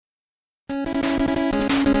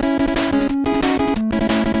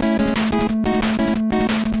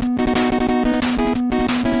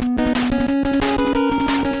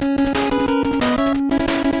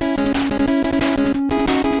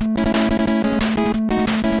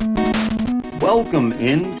Welcome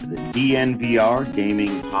into the DNVR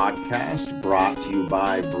Gaming Podcast, brought to you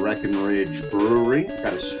by Breckenridge Brewery.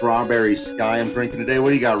 Got a Strawberry Sky I'm drinking today.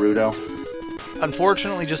 What do you got, Rudo?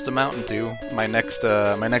 Unfortunately, just a Mountain Dew. My next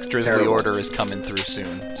Drizzly order is coming through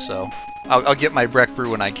soon, so I'll get my Breck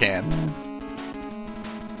Brew when I can.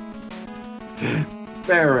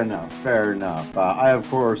 Fair enough. I, of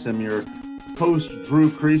course, am your host, Drew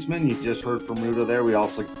Kreisman. You just heard from Rudo there. We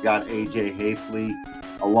also got AJ Hafley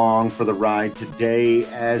along for the ride today,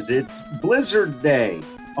 as it's Blizzard Day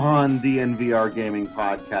on the NVR Gaming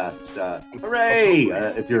Podcast. Hooray!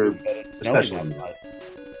 If you're especially on the ride.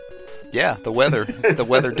 Yeah, the weather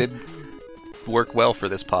did work well for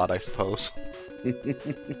this pod, I suppose.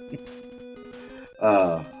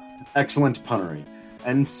 Excellent punnery.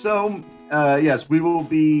 And so, yes, we will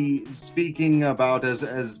be speaking about,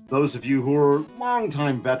 as those of you who are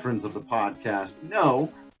longtime veterans of the podcast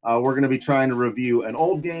know, we're going to be trying to review an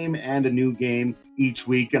old game and a new game each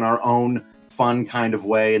week in our own fun kind of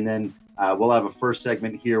way. And then we'll have a first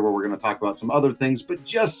segment here where we're going to talk about some other things. But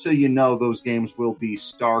just so you know, those games will be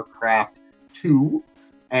StarCraft 2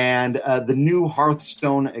 and the new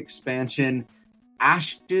Hearthstone expansion,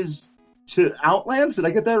 Ashes to Outlands. Did I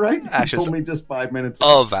get that right? Ashes you told me just 5 minutes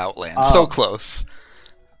ago. Of Outlands. So close.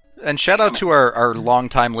 And shout out to our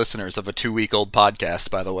longtime listeners of a 2-week-old podcast,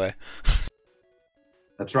 by the way.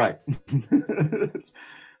 That's right. That's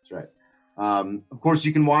right. Of course,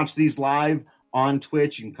 you can watch these live on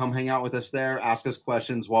Twitch. You can come hang out with us there, ask us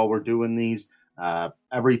questions while we're doing these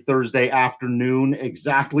every Thursday afternoon.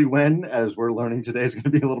 Exactly when, as we're learning today, is going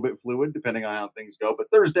to be a little bit fluid depending on how things go.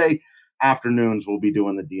 But Thursday afternoons, we'll be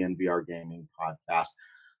doing the DNVR Gaming Podcast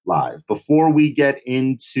live. Before we get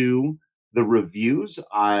into the reviews,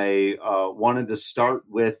 I wanted to start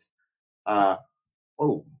with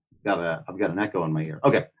I've got an echo in my ear.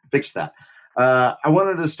 Okay, fixed that. I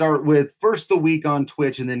wanted to start with first the week on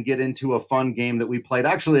Twitch and then get into a fun game that we played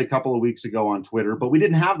actually a couple of weeks ago on Twitter, but we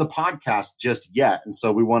didn't have the podcast just yet. And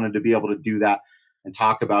so we wanted to be able to do that and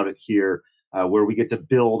talk about it here, where we get to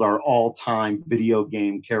build our all-time video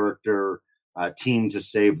game character team to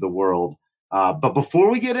save the world. But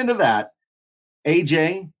before we get into that,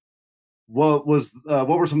 AJ, what were some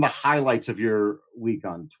of the highlights of your week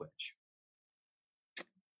on Twitch?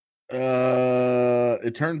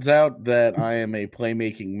 It turns out that I am a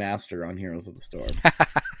playmaking master on Heroes of the Storm.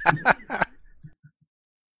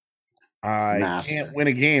 I can't win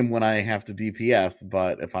a game when I have to DPS,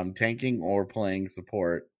 but if I'm tanking or playing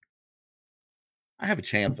support, I have a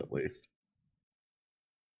chance at least.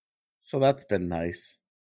 So that's been nice.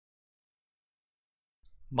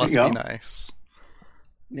 Must be nice.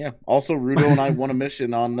 Yeah. Also, Rudo and I won a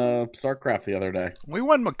mission on StarCraft the other day. We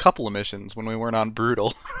won a couple of missions when we weren't on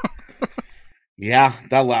Brutal. Yeah,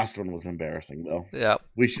 that last one was embarrassing, though. Yeah,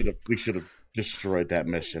 we should have destroyed that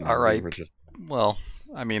mission. All right. Well,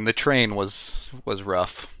 I mean, the train was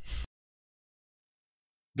rough.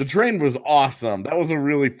 The train was awesome. That was a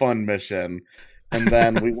really fun mission. And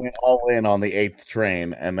then we went all in on the 8th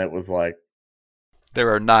train, and it was like...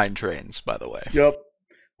 There are 9 trains, by the way. Yep.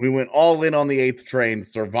 We went all in on the 8th train,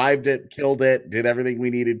 survived it, killed it, did everything we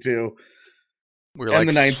needed to. The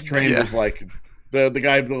 9th train was like...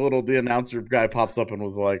 The announcer guy pops up and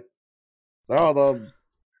was like,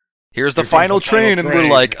 here's the final train, and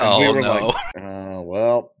we're like, oh, no.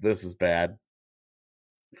 Well, this is bad.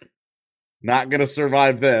 Not gonna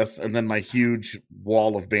survive this. And then my huge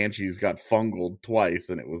wall of banshees got fungled twice,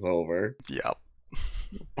 and it was over. Yep.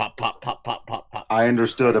 Pop, pop, pop, pop, pop, pop. I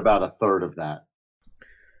understood about a third of that.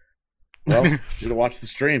 Well, you should have watched the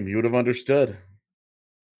stream. You would have understood.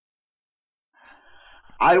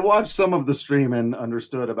 I watched some of the stream and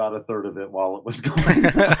understood about a third of it while it was going.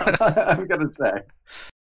 I'm going to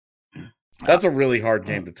say. That's a really hard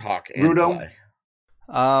game to talk and Rudo? Play.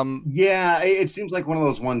 Yeah, it seems like one of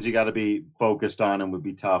those ones you got to be focused on and would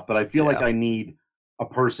be tough. But I feel like I need a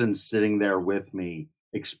person sitting there with me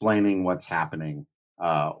explaining what's happening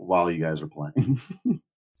while you guys are playing.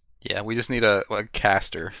 Yeah, we just need a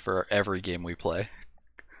caster for every game we play.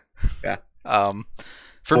 Yeah. For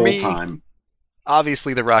Full me... time.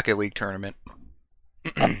 Obviously, the Rocket League tournament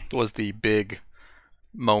was the big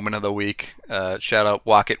moment of the week. Shout out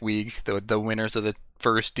Rocket League, the winners of the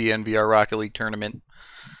first DNVR Rocket League tournament.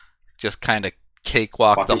 Just kind of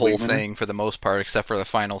cakewalked the whole thing for the most part, except for the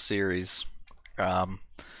final series. Had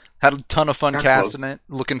a ton of fun casting it.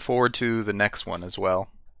 Looking forward to the next one as well.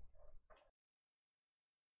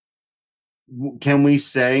 Can we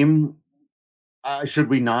say... should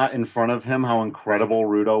we not, in front of him, how incredible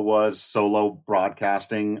Rudo was solo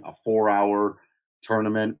broadcasting a 4-hour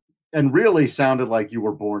tournament and really sounded like you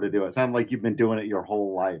were born to do it. Sounded like you've been doing it your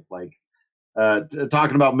whole life. Like,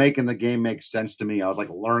 talking about making the game make sense to me. I was like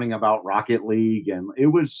learning about Rocket League, and it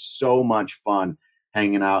was so much fun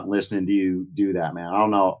hanging out and listening to you do that, man. I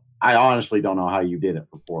don't know. I honestly don't know how you did it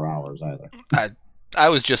for 4 hours either. I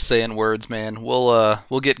was just saying words, man.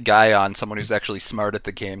 We'll get Guy on, someone who's actually smart at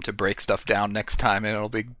the game, to break stuff down next time, and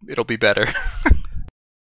it'll be better.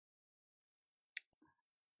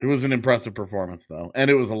 It was an impressive performance, though, and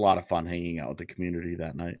it was a lot of fun hanging out with the community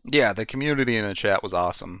that night. Yeah, the community in the chat was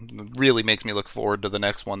awesome. It really makes me look forward to the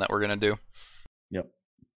next one that we're going to do. Yep.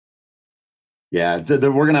 Yeah, we're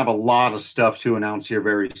going to have a lot of stuff to announce here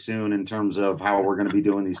very soon in terms of how we're going to be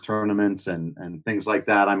doing these tournaments and things like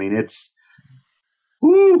that. I mean, it's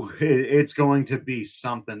going to be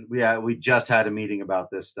something. We just had a meeting about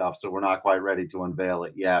this stuff, so we're not quite ready to unveil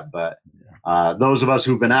it yet. But those of us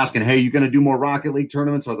who've been asking, hey, you going to do more Rocket League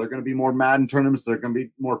tournaments? Are there going to be more Madden tournaments? Are there going to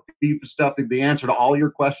be more FIFA stuff? The answer to all your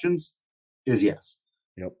questions is yes.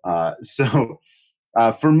 Yep.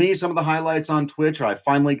 For me, some of the highlights on Twitch, I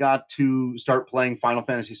finally got to start playing Final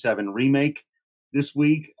Fantasy VII Remake this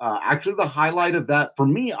week. Actually, the highlight of that, for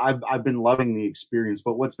me, I've been loving the experience.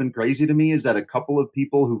 But what's been crazy to me is that a couple of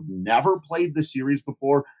people who've never played the series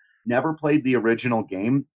before, never played the original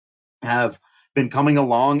game, have been coming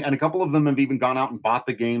along. And a couple of them have even gone out and bought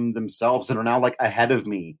the game themselves and are now like ahead of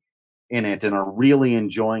me in it and are really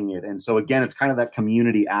enjoying it. And so, again, it's kind of that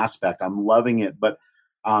community aspect. I'm loving it. But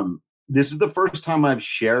this is the first time I've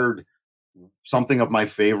shared something of my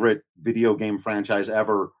favorite video game franchise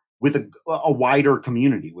ever with a wider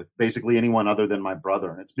community, with basically anyone other than my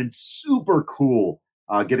brother. And it's been super cool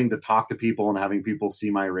getting to talk to people and having people see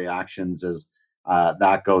my reactions as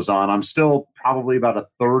that goes on. I'm still probably about a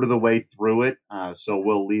third of the way through it, so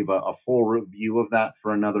we'll leave a full review of that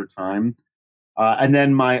for another time. And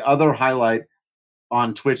then my other highlight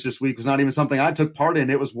on Twitch this week was not even something I took part in.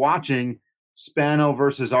 It was watching Spano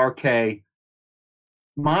versus RK,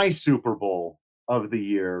 my Super Bowl of the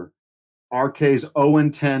year. RK's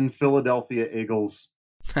 0-10 Philadelphia Eagles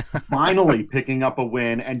finally picking up a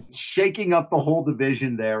win and shaking up the whole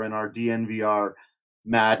division there in our DNVR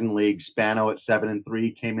Madden League. Spano at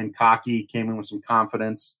 7-3 came in cocky, came in with some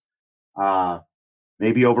confidence.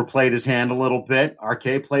 Maybe overplayed his hand a little bit.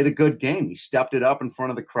 RK played a good game. He stepped it up in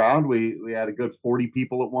front of the crowd. We had a good 40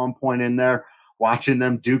 people at one point in there watching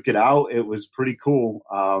them duke it out. It was pretty cool.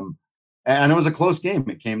 And it was a close game.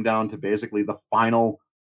 It came down to basically the final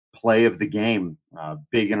play of the game.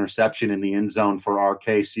 Big interception in the end zone for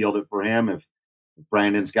RK sealed it for him. If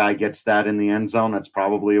Brandon's guy gets that in the end zone, that's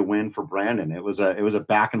probably a win for Brandon. It was a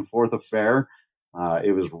back and forth affair.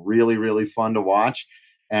 It was really, really fun to watch.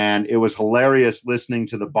 And it was hilarious listening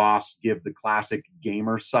to the boss give the classic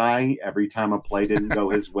gamer sigh every time a play didn't go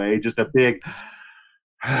his way. Just a big,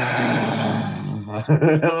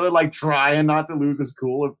 like trying not to lose his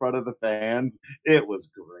cool in front of the fans. It was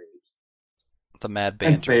great. The mad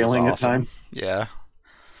banter and failing was awesome. At times. Yeah.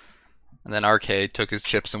 And then RK took his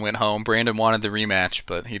chips and went home. Brandon wanted the rematch,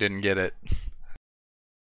 but he didn't get it.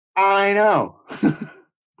 I know.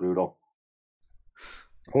 Brutal.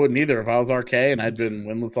 I wouldn't either. If I was RK and I'd been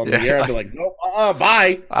winless on the year, I'd be like, nope,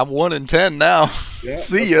 bye. I'm 1-10 now. Yeah,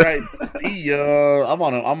 see ya. Right. See ya. I'm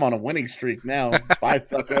on a winning streak now. Bye,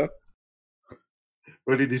 sucker.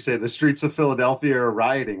 What did he say? The streets of Philadelphia are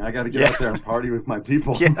rioting. I got to get out there and party with my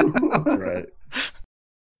people. Yeah. That's right.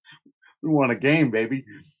 We want a game, baby.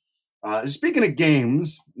 Speaking of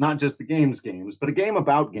games, not just the games, but a game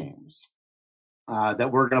about games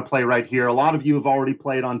that we're going to play right here. A lot of you have already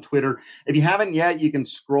played on Twitter. If you haven't yet, you can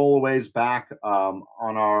scroll a ways back on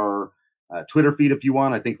our Twitter feed if you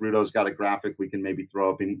want. I think Rudo's got a graphic we can maybe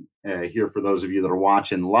throw up in here for those of you that are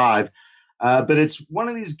watching live. But it's one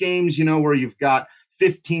of these games, where you've got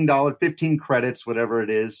 $15, 15 credits, whatever it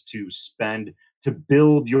is, to spend to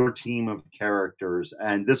build your team of characters.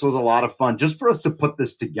 And this was a lot of fun just for us to put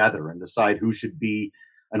this together and decide who should be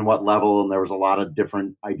and what level. And there was a lot of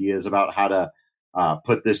different ideas about how to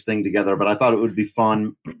put this thing together. But I thought it would be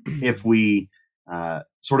fun if we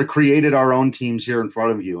sort of created our own teams here in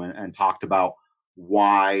front of you and talked about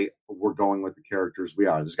why we're going with the characters we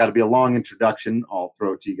are. There's got to be a long introduction. I'll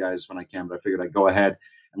throw it to you guys when I can, but I figured I'd go ahead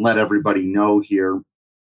and let everybody know here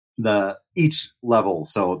each level.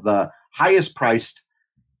 So the highest priced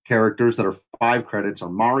characters that are 5 credits are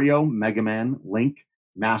Mario, Mega Man, Link,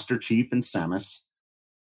 Master Chief, and Samus.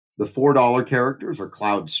 The $4 characters are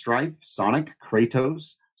Cloud, Strife, Sonic,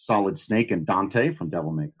 Kratos, Solid Snake, and Dante from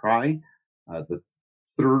Devil May Cry. The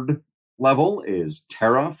third level is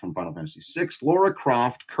Terra from Final Fantasy VI, Lara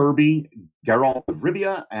Croft, Kirby, Geralt of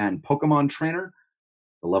Rivia, and Pokemon Trainer.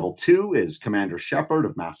 The level 2 is Commander Shepard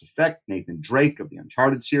of Mass Effect, Nathan Drake of the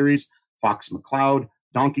Uncharted series, Fox McCloud,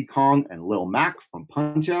 Donkey Kong and Lil Mac from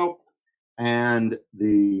Punch-Out. And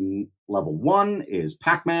the level 1 is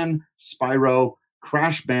Pac-Man, Spyro,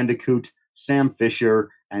 Crash Bandicoot, Sam Fisher,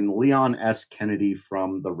 and Leon S. Kennedy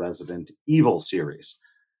from the Resident Evil series.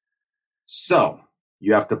 So,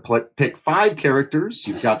 you have to pick 5 characters.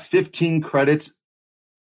 You've got 15 credits.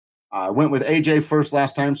 I went with AJ first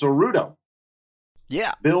last time, so Rudo.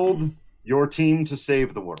 Yeah. Build your team to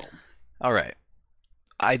save the world. All right.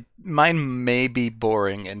 Mine may be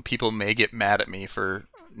boring, and people may get mad at me for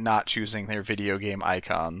not choosing their video game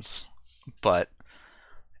icons. But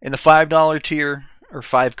in the $5 tier, or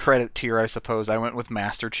 5 credit tier, I suppose, I went with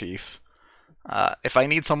Master Chief. If I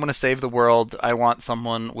need someone to save the world, I want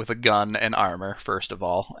someone with a gun and armor, first of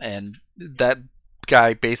all. And that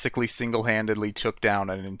guy basically single-handedly took down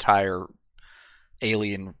an entire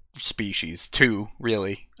alien species. 2,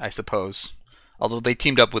 really, I suppose. Although they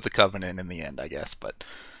teamed up with the Covenant in the end, I guess. But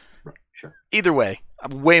right, sure. Either way, I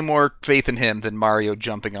have way more faith in him than Mario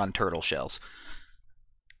jumping on turtle shells.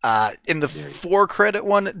 In the 4 credit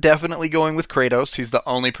one, definitely going with Kratos. He's the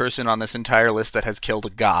only person on this entire list that has killed a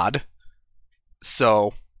god.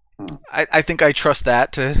 So, I think I trust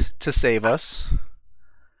that to save us.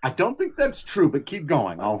 I don't think that's true, but keep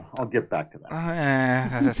going. I'll get back to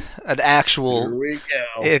that. An actual, Here we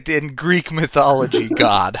go. In Greek mythology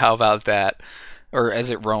god. How about that? Or is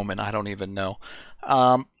it Roman? I don't even know.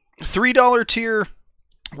 $3 tier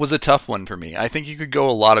was a tough one for me. I think you could go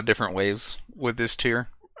a lot of different ways with this tier.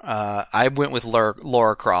 I went with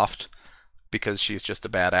Lara Croft because she's just a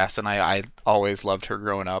badass, and I always loved her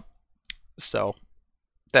growing up. So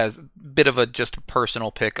that's a bit of a just personal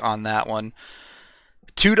pick on that one.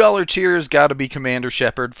 $2 tier has got to be Commander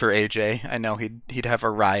Shepard for AJ. I know he'd have a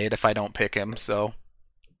riot if I don't pick him. So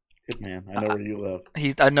good man. I know where you live.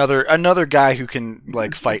 He's another guy who can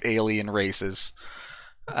like fight alien races.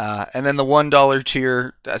 And then the $1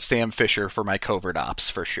 tier, Sam Fisher for my covert ops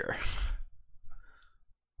for sure.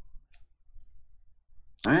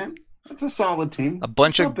 All right. That's a solid team. A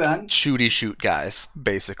bunch of shooty shoot guys,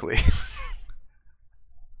 basically.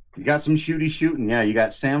 You got some shooty shooting. Yeah, you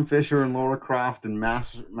got Sam Fisher and Lara Croft and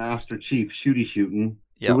Master Chief shooty shooting.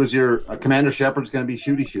 Yep. Who was your Commander Shepard's going to be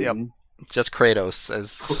shooty shooting? Yep. Just Kratos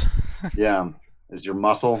as as your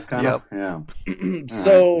muscle kind of. Yeah.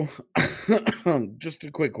 So, just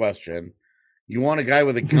a quick question: you want a guy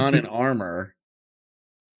with a gun and armor,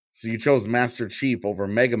 so you chose Master Chief over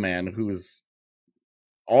Mega Man, who's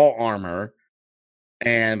all armor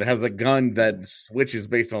and has a gun that switches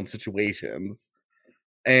based on situations.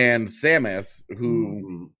 And Samus,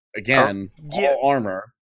 who, again, all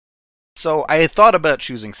armor. So I had thought about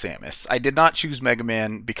choosing Samus. I did not choose Mega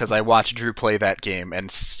Man because I watched Drew play that game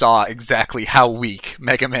and saw exactly how weak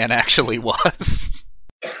Mega Man actually was.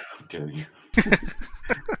 How dare you?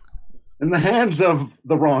 In the hands of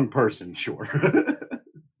the wrong person, sure.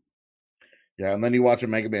 Yeah, and then you watch a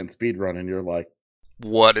Mega Man speedrun and you're like,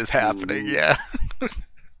 what is happening? Yeah.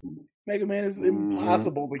 Mega Man is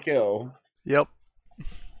impossible to kill. Yep.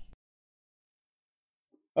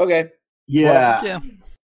 Okay. Yeah.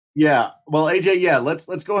 Well, AJ,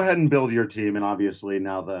 let's go ahead and build your team, and obviously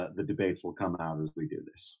now the debates will come out as we do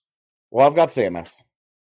this. Well, I've got Samus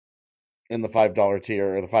in the $5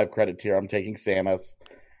 tier or the 5 credit tier. I'm taking Samus.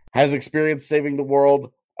 Has experience saving the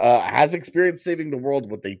world. Has experience saving the world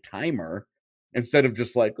with a timer instead of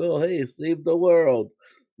just like, oh hey, save the world.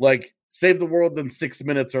 Like save the world in 6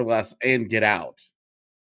 minutes or less and get out.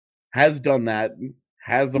 Has done that.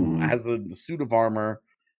 Has a suit of armor.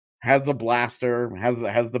 Has a blaster, has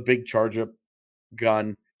the big charge-up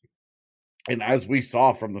gun, and as we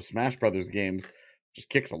saw from the Smash Brothers games,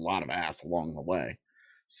 just kicks a lot of ass along the way.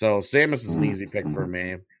 So Samus is an easy pick for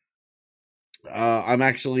me. I'm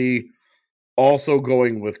actually also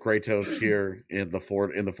going with Kratos here in the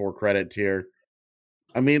 4 credit tier.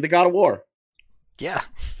 I mean, the God of War. Yeah.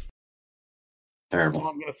 Terrible. That's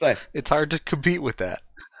all I'm gonna say. It's hard to compete with that.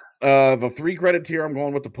 The 3 credit tier, I'm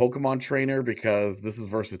going with the Pokemon Trainer because this is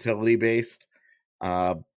versatility based.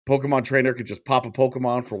 Pokemon Trainer could just pop a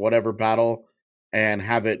Pokemon for whatever battle and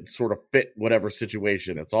have it sort of fit whatever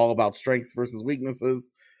situation. It's all about strengths versus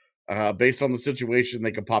weaknesses. Based on the situation,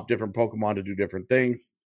 they can pop different Pokemon to do different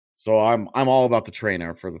things. So I'm all about the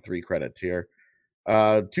Trainer for the 3 credit tier.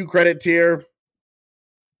 2 credit tier.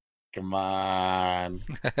 Come on.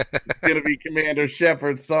 It's gonna be Commander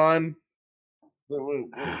Shepard, son. There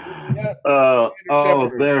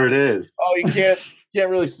it is. Oh, you can't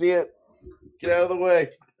really see it. Get out of the way.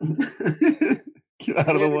 Get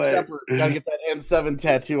out of the way. Shepard. Gotta get that N7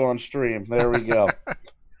 tattoo on stream. There we go.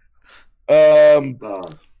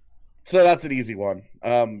 So that's an easy one.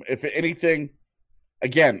 If anything,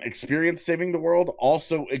 again, experience saving the world,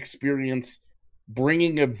 also experience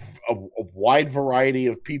bringing a wide variety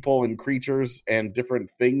of people and creatures and different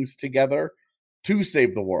things together to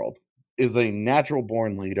save the world. Is a natural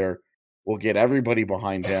born leader, will get everybody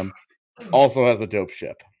behind him, also has a dope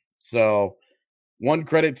ship. So 1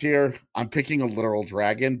 credit tier, I'm picking a literal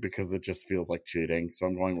dragon because it just feels like cheating, so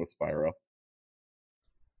I'm going with Spyro.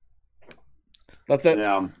 That's it.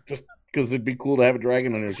 Yeah. Just because it'd be cool to have a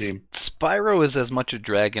dragon on your team. Spyro is as much a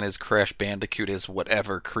dragon as Crash Bandicoot is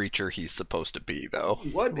whatever creature he's supposed to be, though.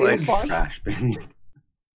 What Like, is Crash Bandicoot?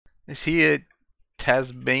 Is he a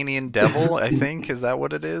Tasmanian devil, I think? Is that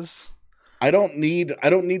what it is? I don't need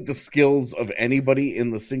the skills of anybody in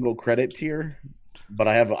the single credit tier, but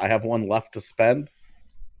I have 1 left to spend,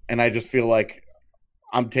 and I just feel like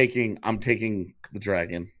I'm taking the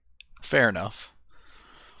dragon. Fair enough.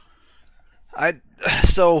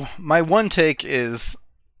 So my one take is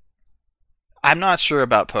I'm not sure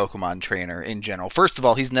about Pokemon Trainer in general. First of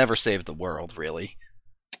all, he's never saved the world, really.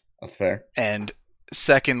 That's fair. And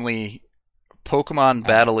secondly, Pokemon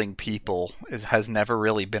battling people has never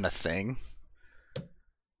really been a thing.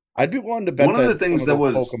 I'd be willing to bet One of the things that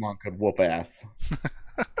was Pokemon could whoop ass.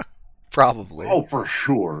 Probably. Oh, for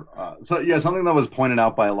sure. Something that was pointed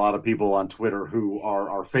out by a lot of people on Twitter who are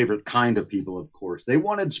our favorite kind of people, of course. They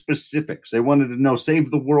wanted specifics. They wanted to know,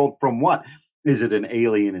 save the world from what? Is it an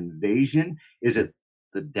alien invasion? Is it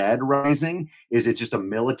the dead rising? Is it just a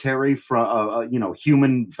military,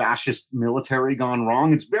 human fascist military gone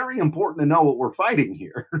wrong? It's very important to know what we're fighting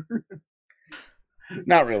here.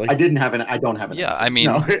 Not really. I don't have an Yeah, answer. I mean,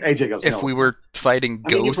 no, AJ goes, if we were fighting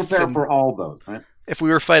ghosts, you prepare for all those, right? If we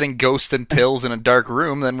were fighting ghosts and pills in a dark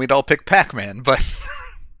room, then we'd all pick Pac-Man. But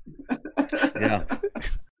yeah.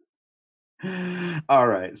 All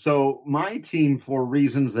right. So my team, for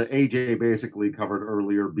reasons that AJ basically covered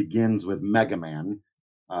earlier, begins with Mega Man,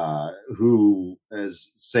 who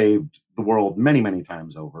has saved the world many, many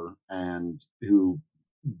times over, and who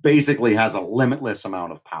basically has a limitless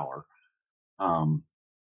amount of power.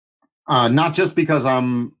 Not just because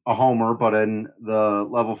I'm a homer, but in the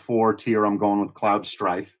level 4 tier, I'm going with Cloud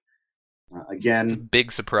Strife. Again,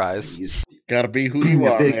 big surprise. He's gotta be who you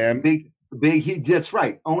are, man. Big. That's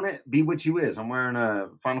right. Own it. Be what you is. I'm wearing a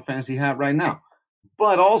Final Fantasy hat right now.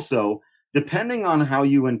 But also, depending on how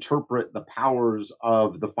you interpret the powers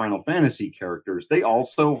of the Final Fantasy characters, they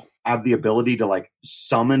also have the ability to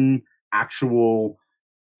summon actual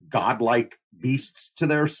godlike beasts to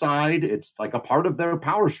their side. It's like a part of their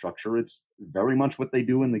power structure. It's very much what they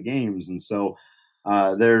do in the games. And so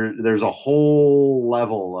there's a whole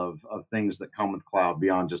level of things that come with Cloud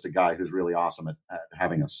beyond just a guy who's really awesome at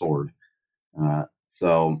having a sword.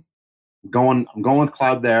 So I'm going with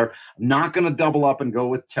Cloud there. I'm not going to double up and go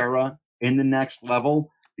with Terra in the next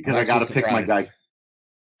level because I got to pick my guy.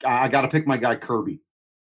 I got to pick my guy Kirby.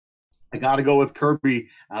 I got to go with Kirby.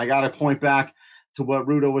 And I got to point back to what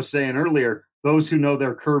Rudo was saying earlier. Those who know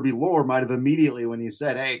their Kirby lore might have immediately, when he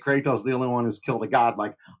said, hey, Kratos is the only one who's killed a god,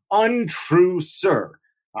 untrue, sir.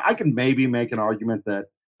 I can maybe make an argument that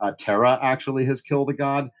Terra actually has killed a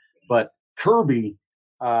god, but Kirby,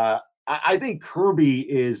 I think Kirby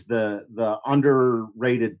is the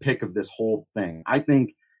underrated pick of this whole thing. I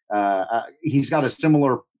think he's got a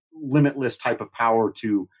similar limitless type of power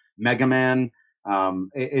to Mega Man.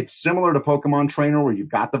 It's similar to Pokemon Trainer where you've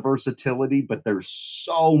got the versatility, but there's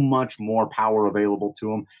so much more power available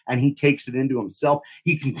to him, and he takes it into himself.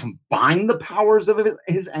 He can combine the powers of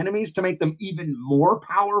his enemies to make them even more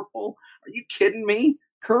powerful. Are you kidding me?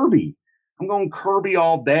 Kirby. I'm going Kirby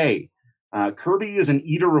all day. Kirby is an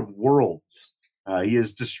eater of worlds. He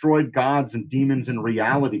has destroyed gods and demons and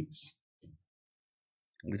realities.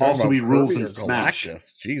 Also, he rules in Smash.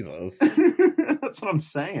 Jesus. That's what I'm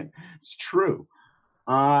saying. It's true.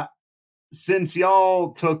 Since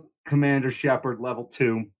y'all took Commander Shepard level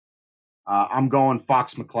 2, I'm going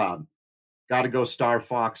Fox McCloud. Got to go Star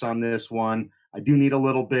Fox on this one. I do need a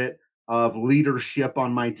little bit of leadership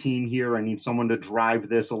on my team here. I need someone to drive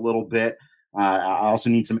this a little bit. I also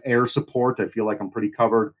need some air support. I feel like I'm pretty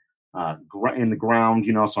covered in the ground,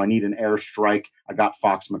 so I need an air strike. I got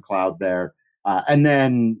Fox McCloud there. And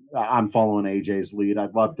then I'm following AJ's lead.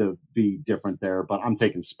 I'd love to be different there, but I'm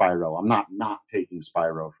taking Spyro. I'm not taking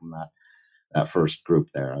Spyro from that first group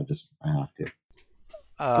there. I have to.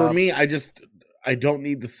 For me, I don't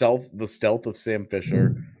need the stealth of Sam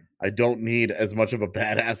Fisher. I don't need as much of a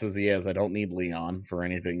badass as he is. I don't need Leon for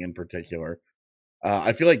anything in particular.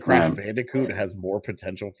 I feel like Crash Bandicoot has more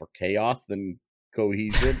potential for chaos than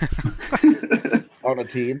cohesion on a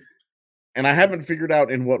team. And I haven't figured out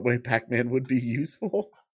in what way Pac-Man would be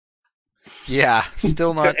useful. Yeah,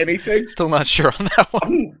 still not anything. Still not sure on that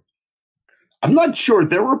one. I'm not sure.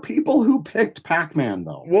 There were people who picked Pac-Man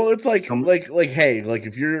though. Well, it's like hey, like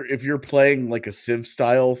if you're playing like a Civ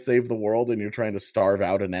style Save the World and you're trying to starve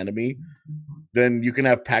out an enemy, then you can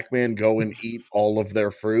have Pac-Man go and eat all of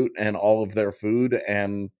their fruit and all of their food,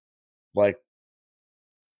 and like,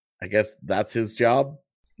 I guess that's his job.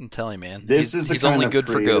 I'm telling you, man. He's only good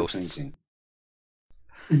for ghosts.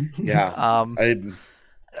 Yeah.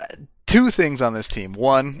 Two things on this team.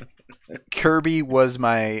 One, Kirby was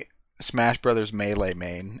my Smash Brothers Melee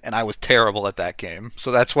main, and I was terrible at that game,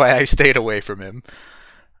 so that's why I stayed away from him.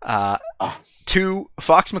 Two,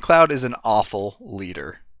 Fox McCloud is an awful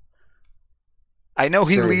leader. I know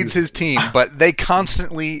he leads his team, but they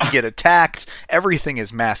constantly get attacked. Everything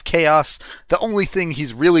is mass chaos. The only thing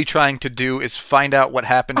he's really trying to do is find out what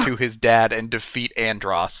happened to his dad and defeat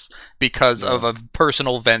Andross because of a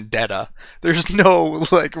personal vendetta. There's no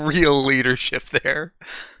like real leadership there.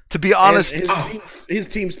 To be honest, his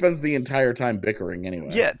team spends the entire time bickering anyway.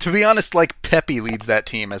 Yeah, to be honest, like Peppy leads that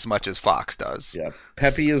team as much as Fox does. Yeah,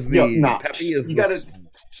 Peppy is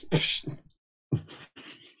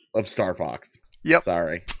of Star Fox. Yep.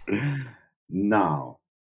 Sorry. No.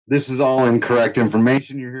 This is all incorrect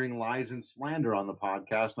information. You're hearing lies and slander on the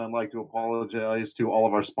podcast, and I'd like to apologize to all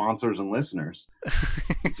of our sponsors and listeners.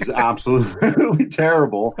 This is absolutely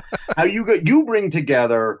terrible. How you bring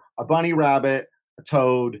together a bunny rabbit, a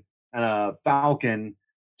toad, and a falcon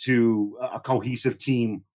to a cohesive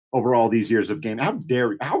team over all these years of game. How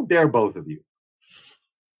dare both of you?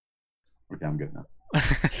 Okay, I'm good now.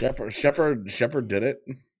 Shepard did it.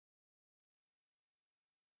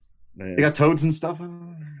 Man. They got toads and stuff.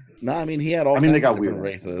 No, I mean he had all. They got weird weird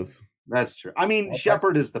races. That's true. I mean,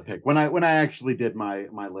 Shepard is the pick. When I actually did my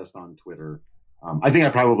list on Twitter, I think I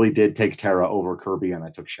probably did take Terra over Kirby, and I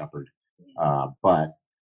took Shepard. But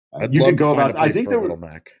you could go about. I think there were.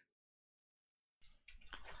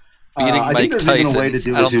 Beating Mike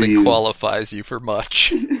Tyson, I don't think qualifies you for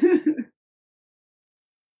much.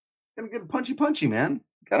 Gonna get punchy, man.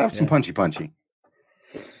 Gotta have some punchy.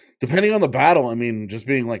 Depending on the battle, I mean, just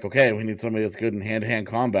being like, okay, we need somebody that's good in hand-to-hand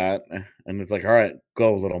combat, and it's like, all right,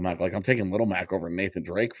 go Little Mac. Like, I'm taking Little Mac over Nathan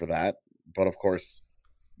Drake for that, but of course,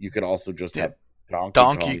 you could also just have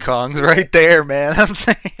Donkey Kong's right there, man. I'm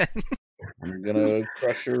saying, I'm gonna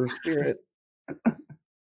crush your spirit. But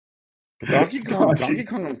Donkey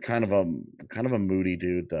Kong is kind of a moody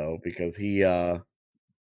dude though, because he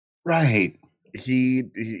he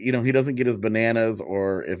doesn't get his bananas,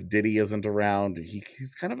 or if Diddy isn't around,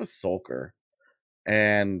 he's kind of a sulker.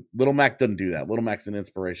 And Little Mac doesn't do that. Little Mac's an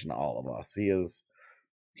inspiration to all of us. He's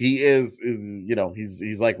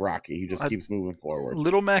like Rocky. He just keeps moving forward.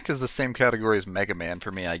 Little Mac is the same category as Mega Man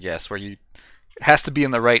for me, I guess, where you has to be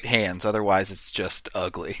in the right hands, otherwise it's just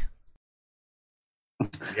ugly.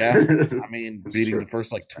 Yeah, I mean, beating the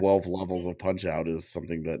first 12 levels of Punch-Out is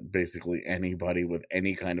something that basically anybody with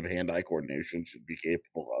any kind of hand-eye coordination should be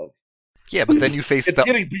capable of. Yeah, but then you face it's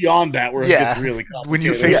getting beyond that where it gets really complicated. When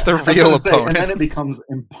you face the real opponent. And then it becomes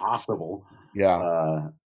impossible. Yeah.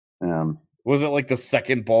 Was it like the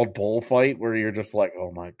second bald bull fight where you're just like,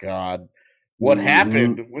 oh my god, what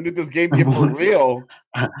happened? When did this game get for real?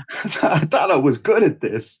 I thought I was good at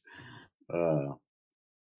this.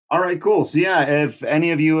 All right, cool. So yeah, if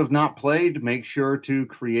any of you have not played, make sure to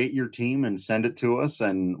create your team and send it to us,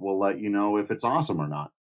 and we'll let you know if it's awesome or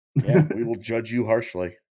not. Yeah, we will judge you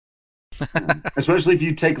harshly. Especially if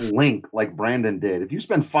you take Link like Brandon did. If you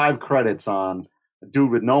spend 5 credits on a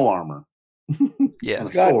dude with no armor, yeah, and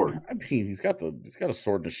a sword. I mean, he's got a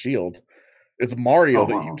sword and a shield. It's Mario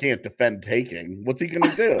that you can't defend taking. What's he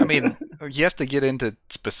gonna do? I mean, you have to get into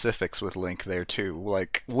specifics with Link there too.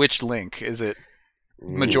 Like, which Link is it?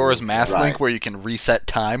 Majora's Mask Link, where you can reset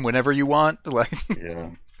time whenever you want. Like, yeah,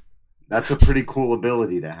 that's a pretty cool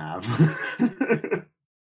ability to have.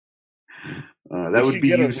 That would be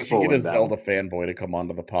useful. Get a Zelda fanboy to come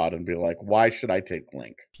onto the pod and be like, "Why should I take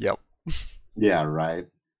Link?" Yep. Yeah, right.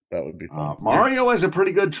 That would be fun. Mario has a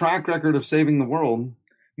pretty good track record of saving the world.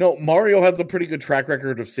 No, Mario has a pretty good track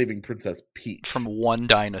record of saving Princess Peach from one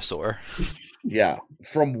dinosaur. Yeah,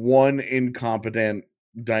 from one incompetent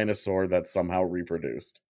dinosaur that somehow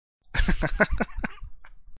reproduced.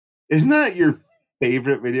 Isn't that your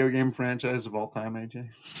favorite video game franchise of all time, AJ?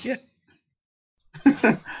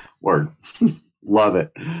 Yeah. Word. Love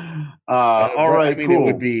it. All right, cool.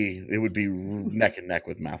 It would be neck and neck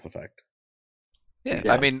with Mass Effect. Yeah,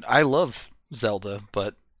 I mean, I love Zelda,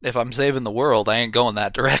 but if I'm saving the world, I ain't going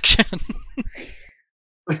that direction.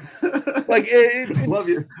 Love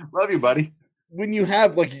you, buddy. when you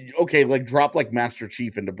have like drop like Master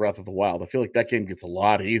Chief into Breath of the Wild, I feel like that game gets a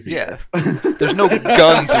lot easier. Yeah, there's no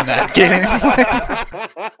guns in that game.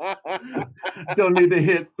 Don't need to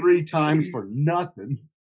hit 3 times for nothing.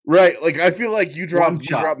 Right, like I feel like you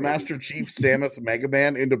drop Master Chief, Samus, Mega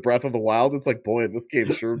Man into Breath of the Wild. It's like, boy, this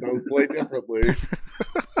game sure does play differently.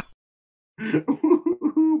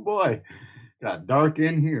 Ooh, boy, got dark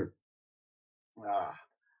in here.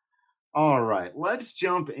 All right, let's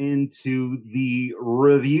jump into the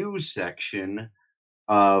review section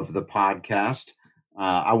of the podcast.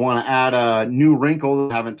 I want to add a new wrinkle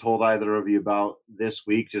that I haven't told either of you about this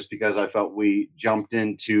week, just because I felt we jumped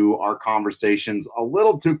into our conversations a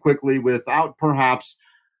little too quickly without perhaps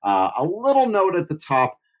a little note at the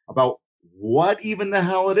top about what even the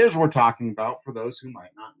hell it is we're talking about for those who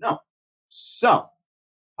might not know. So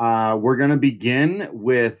we're going to begin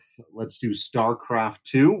with, let's do StarCraft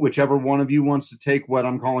 2, whichever one of you wants to take what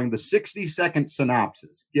I'm calling the 60-second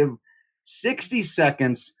synopsis. Give 60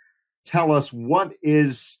 seconds. Tell us, what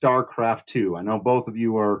is StarCraft 2? I know both of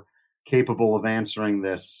you are capable of answering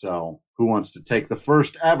this, so who wants to take the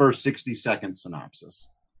first ever 60-second synopsis?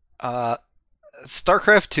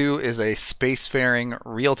 StarCraft 2 is a spacefaring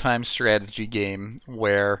real-time strategy game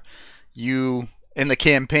where you, in the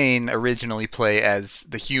campaign, originally play as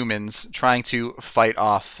the humans trying to fight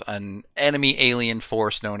off an enemy alien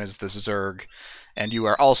force known as the Zerg, and you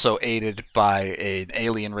are also aided by an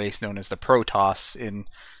alien race known as the Protoss in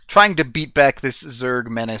trying to beat back this Zerg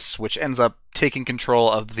menace, which ends up taking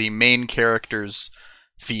control of the main character's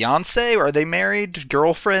fiance. Are they married?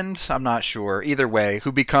 Girlfriend? I'm not sure. Either way,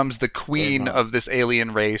 who becomes the queen of this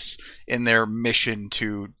alien race in their mission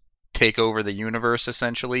to take over the universe,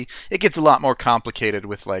 essentially. It gets a lot more complicated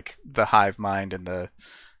with like the hive mind and the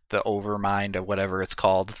overmind or whatever it's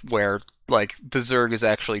called, where like the Zerg is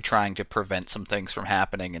actually trying to prevent some things from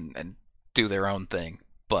happening and do their own thing.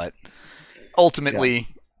 But ultimately,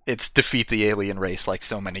 it's defeat the alien race like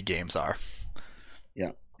so many games are.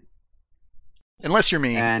 Yeah. Unless you're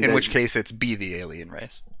me, in which case it's be the alien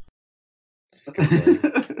race.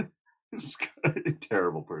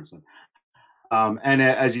 Terrible person. And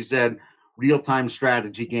as you said, real-time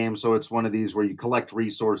strategy game, so it's one of these where you collect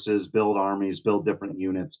resources, build armies, build different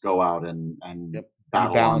units, go out and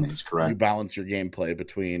battle armies, correct? You balance your gameplay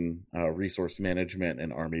between resource management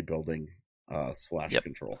and army building /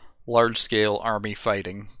 control. Large-scale army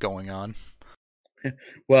fighting going on.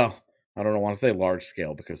 Well, I don't want to say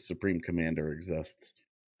large-scale because Supreme Commander exists,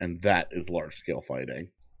 and that is large-scale fighting.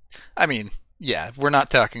 I mean, yeah, we're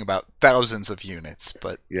not talking about thousands of units,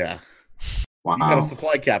 but... Yeah. Wow. You got a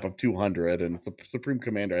supply cap of 200, and Supreme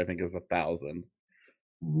Commander, I think, is 1,000.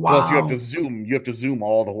 Wow. Plus, you have to zoom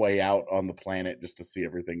all the way out on the planet just to see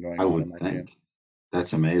everything going on. I would in that think. Game.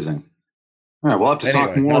 That's amazing. All right, we'll have to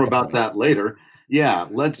talk more about that later. Yeah,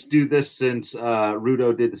 let's do this since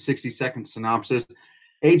Rudo did the 60-second synopsis.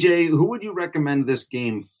 AJ, who would you recommend this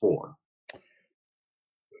game for?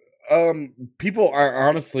 People are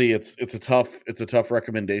honestly, it's a tough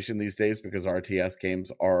recommendation these days because RTS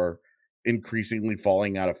games are increasingly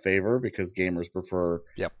falling out of favor because gamers prefer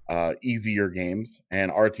easier games,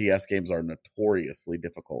 and RTS games are notoriously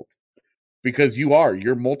difficult because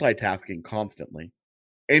you're multitasking constantly.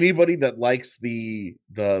 Anybody that likes the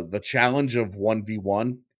challenge of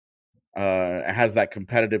 1v1 has that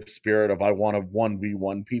competitive spirit of I want to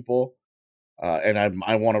 1v1 people, and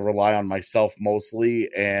I want to rely on myself mostly,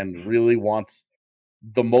 and really wants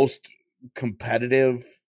the most competitive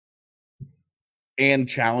and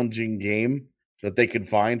challenging game that they can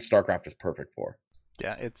find. StarCraft is perfect for.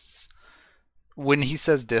 Yeah, it's when he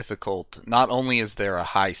says difficult, not only is there a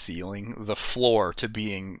high ceiling, the floor to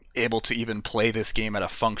being able to even play this game at a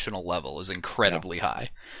functional level is incredibly high.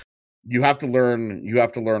 You have to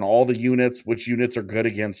learn all the units, which units are good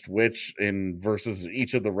against which in versus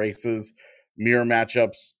each of the races, mirror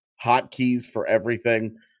matchups, hotkeys for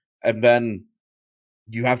everything, and then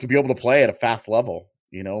you have to be able to play at a fast level.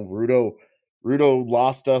 You know, Rudo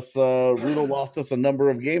lost us a number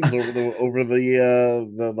of games over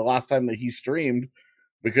the last time that he streamed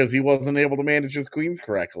because he wasn't able to manage his queens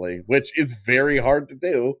correctly, which is very hard to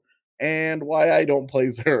do, and why I don't play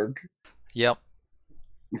Zerg. Yep.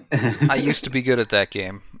 I used to be good at that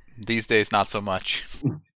game. These days, not so much.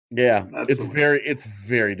 Yeah, it's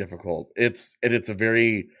very difficult. It's a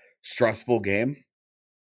very stressful game.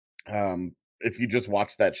 If you just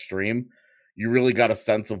watch that stream, you really got a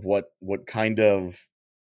sense of what kind of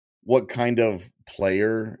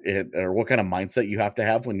player it, or what kind of mindset you have to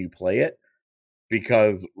have when you play it,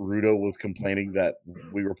 because Rudo was complaining that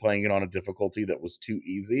we were playing it on a difficulty that was too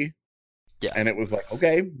easy. Yeah. And it was like,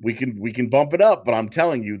 okay, we can bump it up, but I'm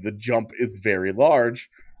telling you, the jump is very large.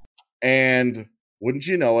 And wouldn't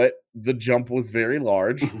you know it, the jump was very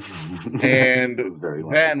large. And it was very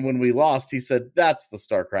large. then when we lost, he said, that's the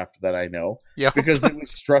StarCraft that I know. Yep. Because it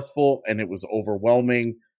was stressful and it was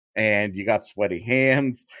overwhelming and you got sweaty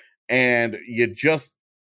hands and you just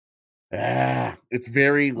it's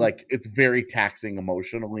very taxing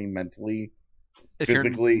emotionally, mentally, If you're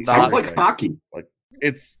physically. Sounds like everything. hockey. Like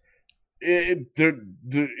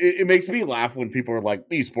it makes me laugh when people are like,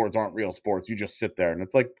 esports aren't real sports. You just sit there and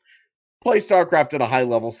it's like, play StarCraft at a high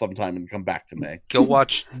level sometime and come back to me. Go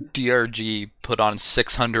watch DRG put on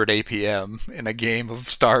 600 APM in a game of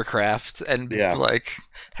StarCraft and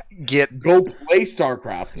Go play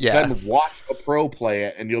StarCraft, Yeah. then watch a pro play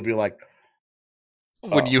it, and you'll be like,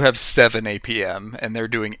 when you have 7 APM and they're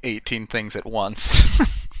doing 18 things at once.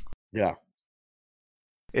 yeah.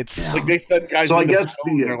 It's Like they send guys So I into guess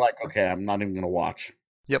battle and they're like, okay, I'm not even going to watch.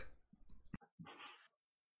 Yep.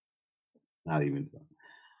 Not even.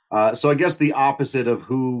 So I guess the opposite of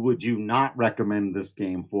who would you not recommend this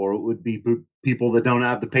game for would be people that don't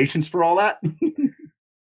have the patience for all that.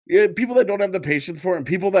 Yeah, people that don't have the patience for it, and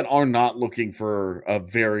people that are not looking for a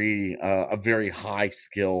very high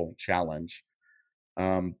skill challenge.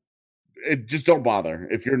 Just don't bother.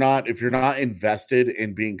 If you're not invested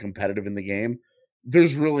in being competitive in the game,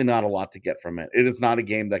 there's really not a lot to get from it. It is not a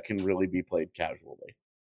game that can really be played casually.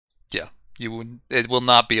 Yeah. It will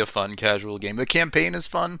not be a fun casual game. The campaign is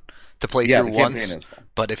fun to play through once,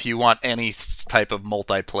 but if you want any type of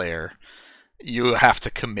multiplayer, you have to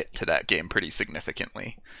commit to that game pretty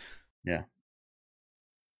significantly. Yeah.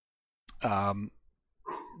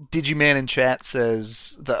 Digiman in chat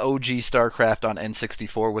says the OG StarCraft on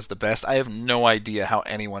N64 was the best. I have no idea how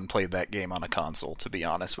anyone played that game on a console, to be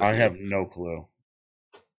honest with you. I have no clue.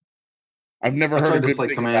 I've never I heard tried a to good play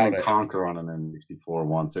thing Command about and it. Conquer on an N64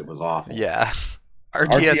 once. It was awful. Yeah.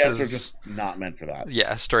 RTS are just not meant for that.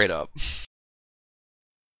 Yeah, straight up.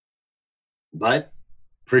 But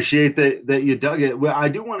appreciate that you dug it. Well, I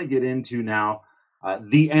do want to get into now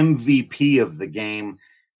the MVP of the game.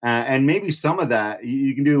 And maybe some of that,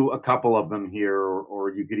 you can do a couple of them here, or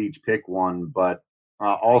you could each pick one. But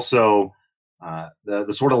also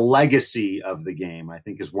the sort of legacy of the game, I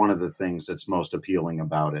think, is one of the things that's most appealing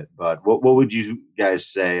about it. But what would you guys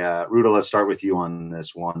say? Ruda, let's start with you on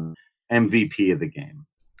this one. MVP of the game.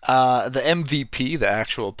 The MVP, the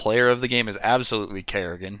actual player of the game, is absolutely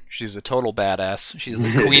Kerrigan. She's a total badass. She's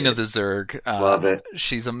the queen of the Zerg. Love it.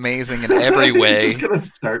 She's amazing in every way. Just gonna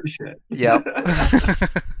start shit. Yep.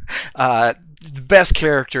 Best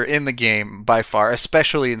character in the game by far,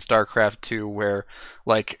 especially in StarCraft 2, where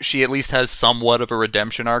like she at least has somewhat of a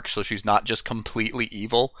redemption arc, so she's not just completely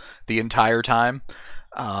evil the entire time.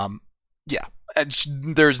 Yeah.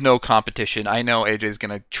 There's no competition. I know AJ's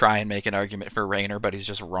going to try and make an argument for Raynor, but he's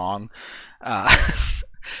just wrong.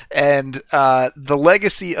 And the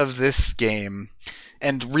legacy of this game,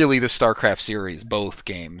 and really the StarCraft series, both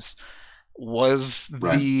games, was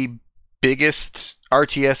the biggest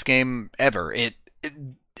RTS game ever.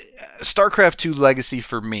 StarCraft 2 Legacy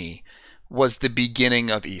for me was the beginning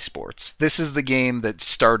of esports. This is the game that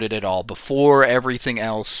started it all before everything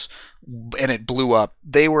else, and it blew up.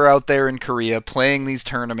 They were out there in Korea playing these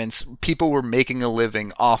tournaments. People were making a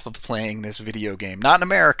living off of playing this video game. Not in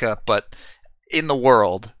America, but in the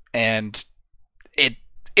world. And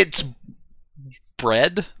it's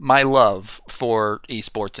bred my love for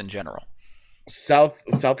esports in general. South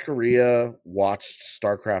Korea watched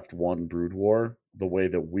StarCraft 1 Brood War the way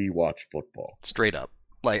that we watch football. Straight up.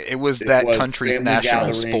 Like it was that country's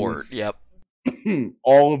national sport. Yep.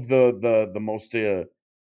 All of the most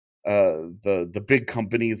the big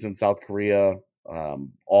companies in South Korea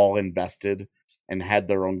all invested and had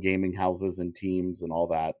their own gaming houses and teams and all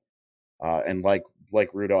that. And like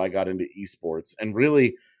Rudo, I got into esports, and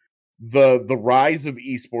really the rise of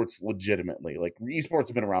esports legitimately. Like esports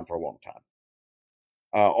have been around for a long time.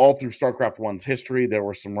 All through StarCraft 1's history, there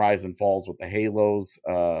were some rise and falls with the Halos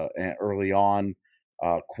early on,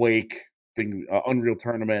 Quake, things, Unreal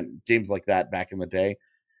Tournament, games like that back in the day.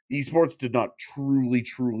 Esports did not truly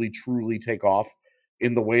take off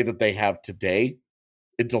in the way that they have today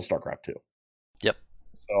until StarCraft 2. Yep.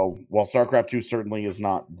 So while StarCraft 2 certainly is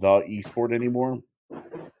not the esport anymore,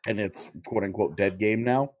 and it's quote unquote dead game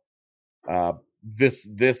now,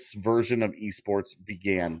 this version of esports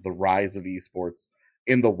began, the rise of esports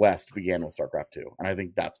in the West began with StarCraft 2. And I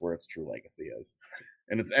think that's where its true legacy is.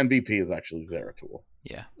 And its MVP is actually Zeratul.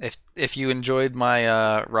 Yeah. If you enjoyed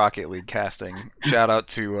my Rocket League casting, shout out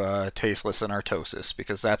to Tasteless and Artosis,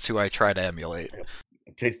 because that's who I try to emulate.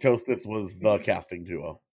 Tastosis was the casting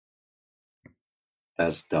duo.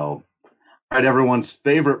 That's dope. All right, everyone's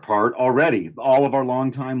favorite part already. All of our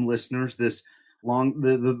longtime listeners, the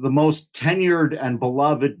most tenured and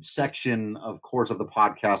beloved section, of course, of the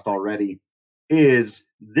podcast already is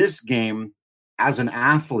this game as an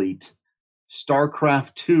athlete.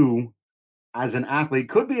 StarCraft 2 as an athlete.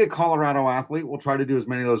 Could be a Colorado athlete. We'll try to do as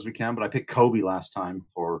many of those as we can, but I picked Kobe last time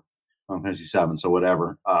for Fantasy 7, so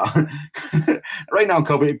whatever. Right now,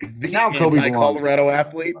 Kobe belongs. Colorado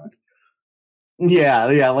athlete.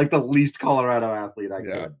 Yeah, like the least Colorado athlete I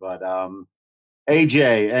could. But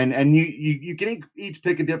AJ, and you can each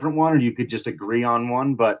pick a different one, or you could just agree on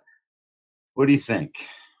one. But what do you think?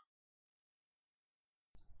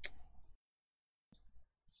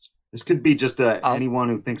 This could be just anyone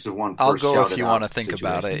who thinks of one. I'll go if you want to think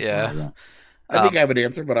about it. Yeah. I think I have an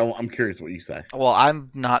answer, but I'm curious what you say. Well, I'm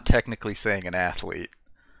not technically saying an athlete.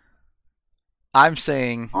 I'm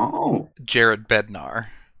saying Jared Bednar.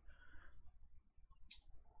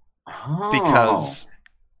 Because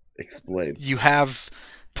you have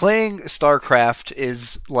playing StarCraft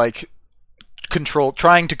is like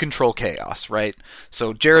trying to control chaos, right?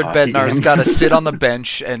 So Jared Bednar's got to sit on the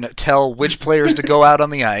bench and tell which players to go out on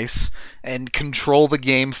the ice and control the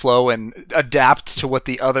game flow and adapt to what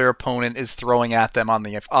the other opponent is throwing at them on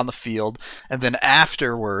the field. And then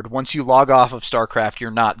afterward, once you log off of StarCraft,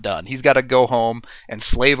 you're not done. He's got to go home and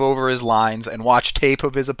slave over his lines and watch tape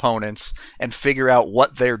of his opponents and figure out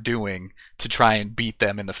what they're doing to try and beat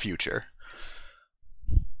them in the future.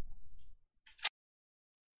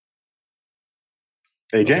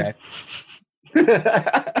 AJ?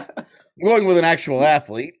 Okay. Going with an actual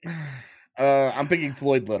athlete, I'm picking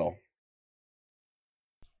Floyd Little.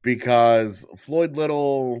 Because Floyd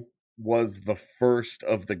Little was the first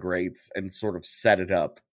of the greats and sort of set it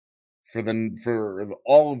up for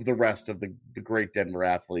all of the rest of the great Denver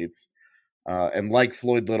athletes. And like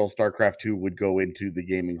Floyd Little, StarCraft 2 would go into the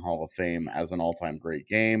Gaming Hall of Fame as an all-time great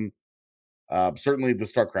game. Certainly the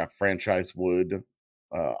StarCraft franchise would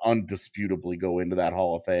undisputably go into that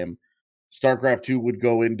Hall of Fame. StarCraft 2 would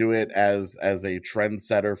go into it as a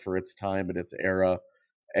trendsetter for its time and its era.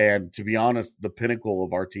 And to be honest, the pinnacle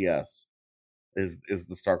of RTS is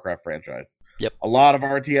the StarCraft franchise. Yep. A lot of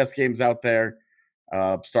RTS games out there.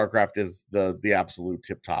 StarCraft is the absolute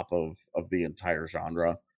tip top of the entire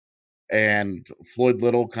genre. And Floyd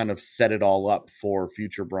Little kind of set it all up for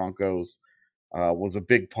future Broncos. Was a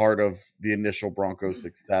big part of the initial Broncos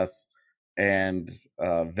success and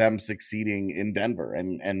them succeeding in Denver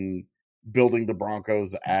and building the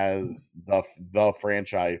Broncos as the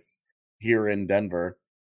franchise here in Denver.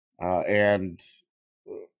 And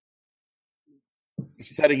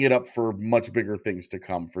setting it up for much bigger things to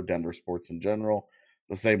come for Denver sports in general,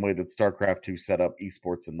 the same way that StarCraft 2 set up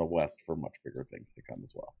esports in the West for much bigger things to come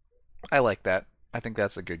as well. I like that. I think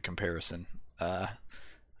that's a good comparison.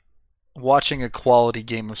 Watching a quality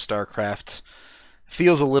game of StarCraft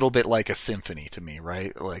feels a little bit like a symphony to me,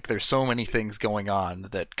 right? Like there's so many things going on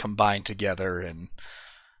that combine together, and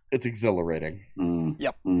it's exhilarating.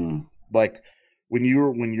 Yep. Like when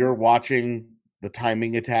you're watching the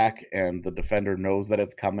timing attack and the defender knows that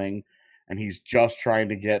it's coming and he's just trying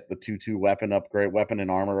to get the 2/2 weapon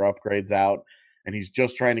and armor upgrades out, and he's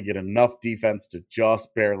just trying to get enough defense to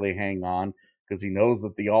just barely hang on because he knows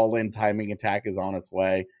that the all-in timing attack is on its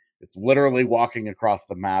way. It's literally walking across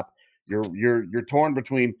the map. You're torn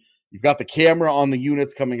between, you've got the camera on the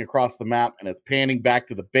units coming across the map and it's panning back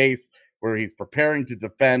to the base where he's preparing to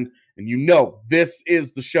defend, and you know this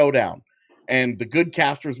is the showdown. And the good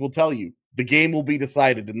casters will tell you the game will be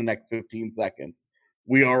decided in the next 15 seconds.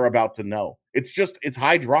 We are about to know. It's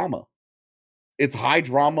high drama. It's high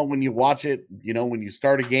drama when you watch it. You know, when you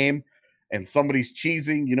start a game and somebody's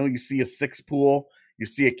cheesing, you know, you see a 6 pool, you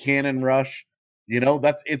see a cannon rush, you know,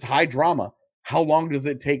 it's high drama. How long does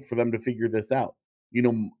it take for them to figure this out? You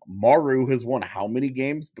know, Maru has won how many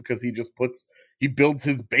games because he builds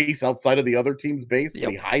his base outside of the other team's base, but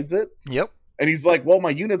he hides it. Yep. And he's like, well,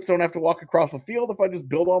 my units don't have to walk across the field if I just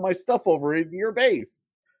build all my stuff over in your base.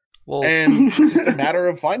 Well, and it's just a matter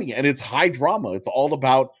of finding it. And it's high drama. It's all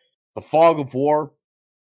about the fog of war.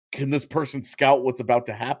 Can this person scout what's about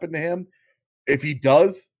to happen to him? If he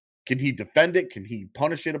does, can he defend it? Can he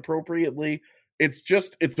punish it appropriately? It's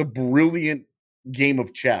a brilliant game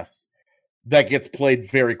of chess that gets played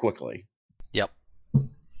very quickly. Yep.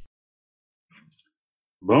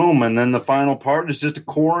 Boom. And then the final part is just a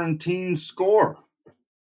quarantine score.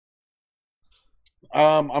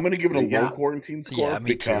 I'm going to give it a low quarantine score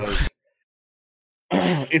because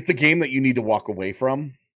it's a game that you need to walk away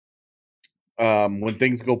from. When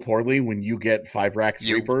things go poorly, when you get 5 racks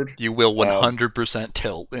reapered, you will 100%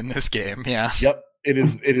 tilt in this game. Yeah. Yep. It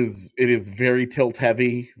is very tilt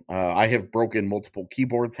heavy. I have broken multiple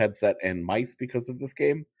keyboards, headset, and mice because of this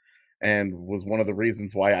game, and was one of the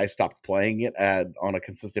reasons why I stopped playing it on a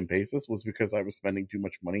consistent basis was because I was spending too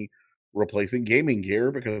much money replacing gaming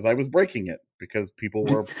gear because I was breaking it because people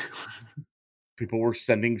were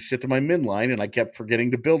sending shit to my min line and I kept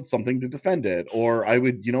forgetting to build something to defend it, or I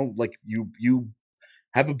would like you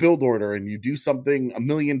have a build order and you do something a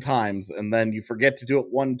million times and then you forget to do it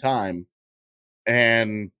one time.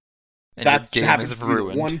 And that's your game is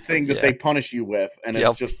ruined. One thing that they punish you with, and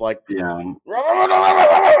it's just like, I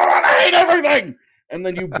hate everything. And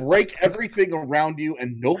then you break everything around you,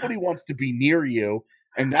 and nobody wants to be near you.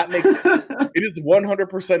 And that makes it is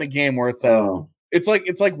 100% a game where it says it's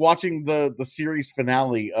like watching the series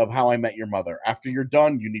finale of How I Met Your Mother. After you're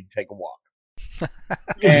done, you need to take a walk.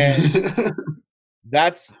 And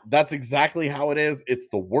that's exactly how it is. It's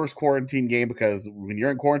the worst quarantine game because when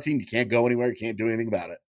you're in quarantine, you can't go anywhere, you can't do anything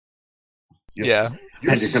about it. You're and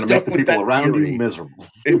you're going to make the people around you miserable.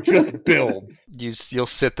 It just builds. You'll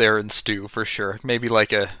sit there and stew for sure. Maybe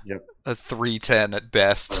like a 3-10 at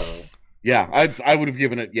best. Yeah, I would have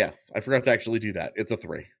given it yes. I forgot to actually do that. It's a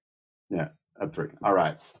 3. Yeah, a 3. All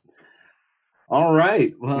right.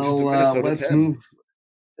 Well, let's 10. move.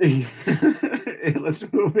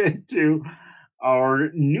 Let's move into our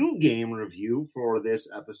new game review for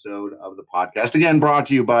this episode of the podcast. Again, brought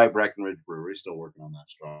to you by Breckenridge Brewery. Still working on that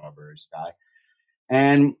Strawberry Sky.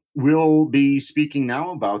 And we'll be speaking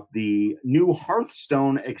now about the new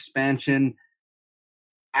Hearthstone expansion,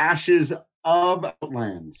 Ashes of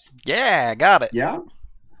Outlands. Yeah, got it. Yeah?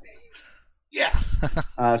 Yes.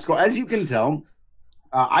 So as you can tell,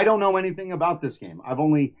 I don't know anything about this game. I've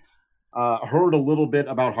only heard a little bit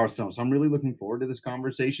about Hearthstone. So I'm really looking forward to this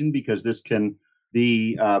conversation because this can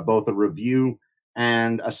be both a review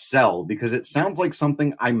and a sell because it sounds like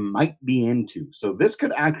something I might be into. So this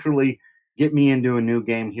could actually get me into a new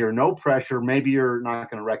game here. No pressure. Maybe you're not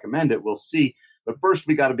going to recommend it. We'll see. But first,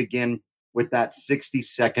 we got to begin with that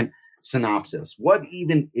 60-second synopsis. What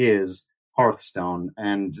even is Hearthstone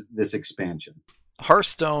and this expansion?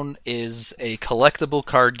 Hearthstone is a collectible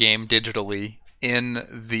card game digitally in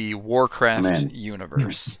the Warcraft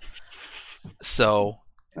universe. So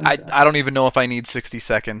I don't even know if I need 60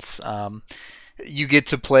 seconds. You get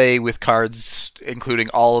to play with cards, including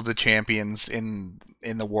all of the champions in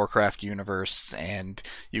the Warcraft universe, and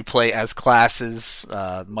you play as classes,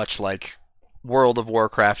 much like World of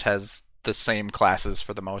Warcraft has the same classes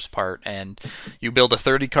for the most part, and you build a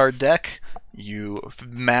 30-card deck, you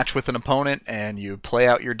match with an opponent, and you play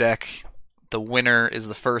out your deck. The winner is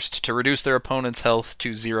the first to reduce their opponent's health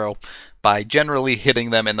to 0 by generally hitting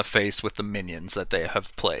them in the face with the minions that they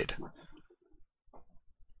have played.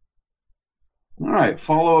 All right,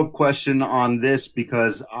 follow-up question on this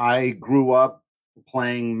because I grew up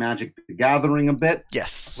playing Magic the Gathering a bit.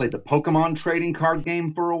 Yes. Played the Pokemon trading card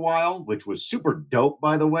game for a while, which was super dope,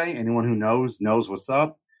 by the way. Anyone who knows what's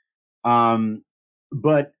up.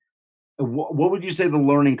 But what would you say the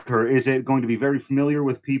learning curve? Is it going to be very familiar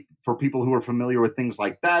with for people who are familiar with things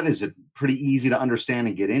like that? Is it pretty easy to understand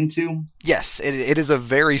and get into? Yes, it is a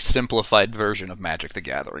very simplified version of Magic the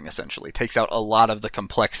Gathering, essentially. It takes out a lot of the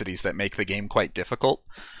complexities that make the game quite difficult.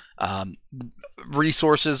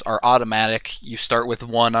 Resources are automatic. You start with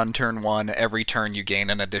 1 on turn 1. Every turn you gain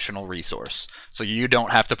an additional resource. So you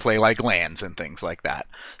don't have to play like lands and things like that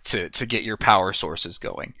to get your power sources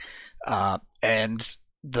going. And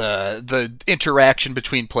the interaction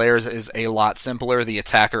between players is a lot simpler. The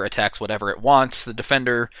attacker attacks whatever it wants. The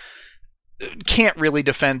defender can't really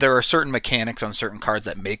defend. There are certain mechanics on certain cards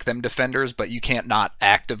that make them defenders, but you can't not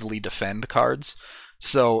actively defend cards.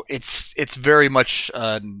 So it's very much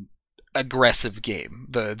an aggressive game.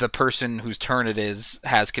 The person whose turn it is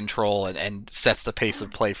has control and sets the pace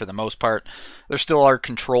of play for the most part. There still are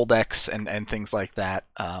control decks and things like that,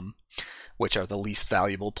 which are the least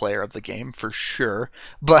valuable player of the game for sure.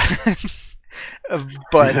 But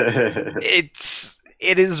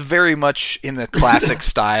it is very much in the classic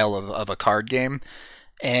style of a card game.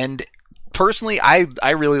 And personally, I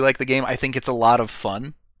really like the game. I think it's a lot of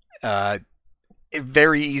fun.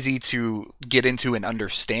 Very easy to get into and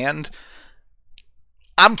understand.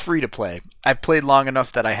 I'm free to play. I've played long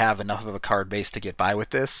enough that I have enough of a card base to get by with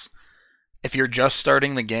this. If you're just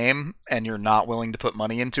starting the game and you're not willing to put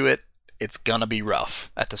money into it, it's gonna be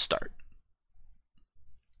rough at the start.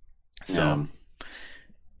 So,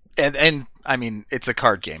 and I mean, it's a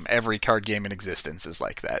card game. Every card game in existence is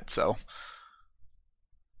like that. So,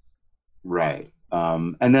 right.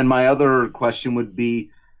 And then my other question would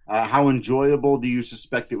be, how enjoyable do you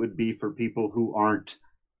suspect it would be for people who aren't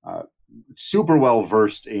super well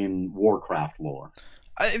versed in Warcraft lore.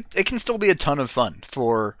 It can still be a ton of fun.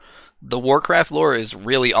 For the Warcraft lore is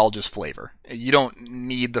really all just flavor. You don't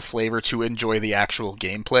need the flavor to enjoy the actual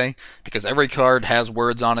gameplay, because every card has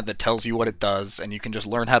words on it that tells you what it does, and you can just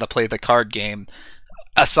learn how to play the card game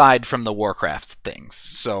aside from the Warcraft things.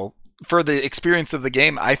 So for the experience of the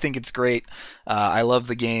game, I think it's great. I love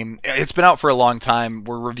the game. It's been out for a long time.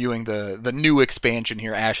 We're reviewing the new expansion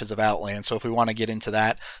here, Ashes of Outland, so if we want to get into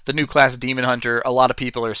that. The new class, Demon Hunter, a lot of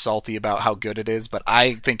people are salty about how good it is, but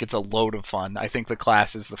I think it's a load of fun. I think the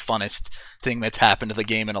class is the funnest thing that's happened to the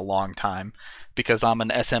game in a long time, because I'm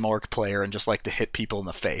an SM Orc player and just like to hit people in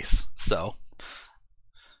the face. So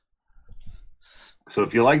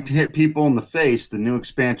if you like to hit people in the face, the new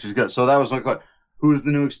expansion is good. So that was like, what? Who is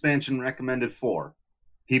the new expansion recommended for?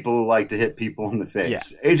 People who like to hit people in the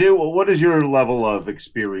face. Yeah. AJ, what is your level of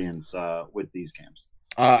experience with these games?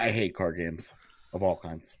 I hate card games of all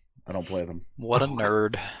kinds. I don't play them. What a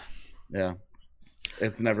nerd. Yeah.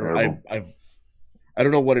 It's never... I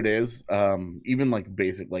don't know what it is. Even like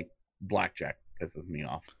basic, like blackjack pisses me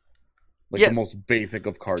off. Like the most basic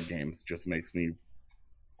of card games just makes me...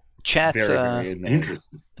 Chat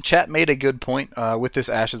made a good point with this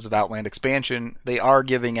Ashes of Outland expansion. They are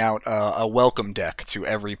giving out a welcome deck to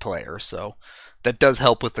every player, so that does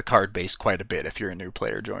help with the card base quite a bit if you're a new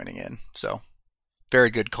player joining in. So,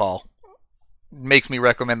 very good call. Makes me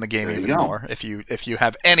recommend the game even more if you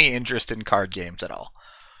have any interest in card games at all.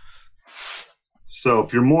 So,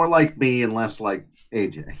 if you're more like me and less like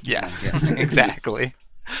AJ. Yes, exactly.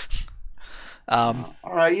 All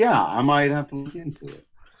right, yeah, I might have to look into it.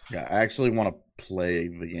 Yeah, I actually want to play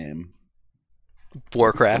the game.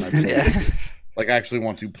 Warcraft, yeah. Like, I actually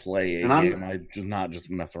want to play a game. I just not just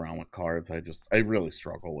mess around with cards. I really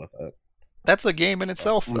struggle with it. That's a game in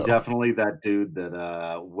itself, though. I'm definitely that dude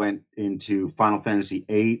that went into Final Fantasy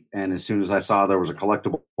VIII, and as soon as I saw there was a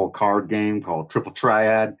collectible card game called Triple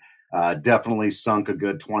Triad, definitely sunk a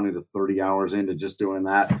good 20 to 30 hours into just doing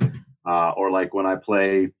that. Or like when I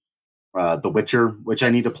play The Witcher, which I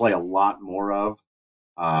need to play a lot more of.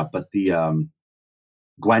 But the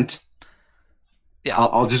Gwent, yeah,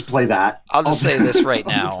 I'll just play that. I'll just say this right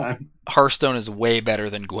now: Hearthstone is way better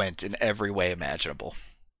than Gwent in every way imaginable.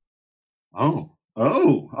 Oh,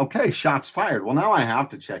 okay. Shots fired. Well, now I have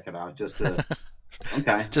to check it out just to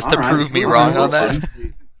prove me wrong on that.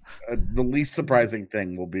 The least surprising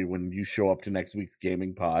thing will be when you show up to next week's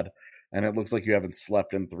gaming pod. And it looks like you haven't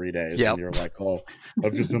slept in 3 days. Yep. And you're like, oh,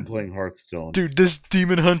 I've just been playing Hearthstone. Dude, this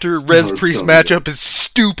Demon Hunter Res Priest matchup is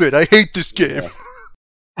stupid. I hate this game.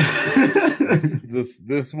 Yeah.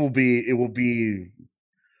 this will be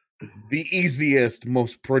the easiest,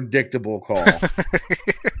 most predictable call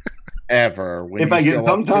ever.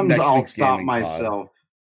 Sometimes I'll stop myself.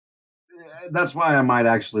 That's why I might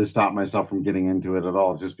actually stop myself from getting into it at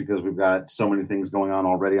all, just because we've got so many things going on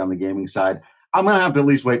already on the gaming side. I'm going to have to at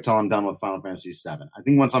least wait till I'm done with Final Fantasy VII. I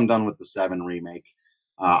think once I'm done with the 7 remake,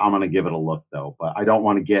 I'm going to give it a look, though. But I don't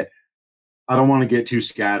want to get too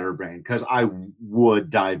scatterbrained, because I would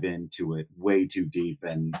dive into it way too deep.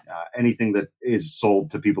 And anything that is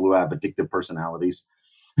sold to people who have addictive personalities,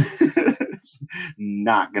 it's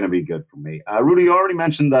not going to be good for me. Rudy, you already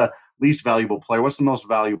mentioned the least valuable player. What's the most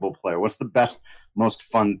valuable player? What's the best, most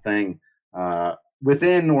fun thing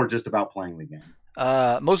within or just about playing the game?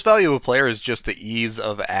 Most valuable player is just the ease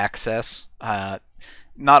of access.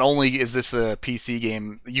 Not only is this a PC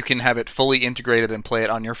game, you can have it fully integrated and play it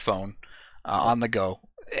on your phone, on the go.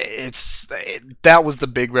 That was the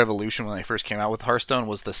big revolution when they first came out with Hearthstone,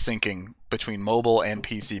 was the syncing between mobile and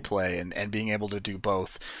PC play and being able to do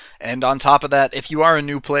both. And on top of that, if you are a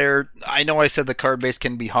new player, I know I said the card base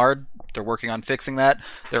can be hard. They're working on fixing that.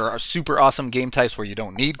 There are super awesome game types where you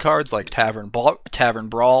don't need cards, like Tavern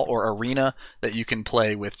Brawl or Arena, that you can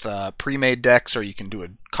play with pre-made decks, or you can do a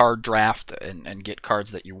card draft and get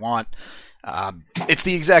cards that you want. It's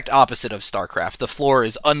the exact opposite of StarCraft. The floor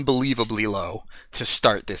is unbelievably low to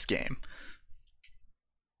start this game.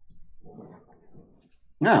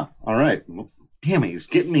 Yeah, all right. Well, damn it, he's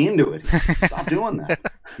getting me into it. Stop doing that.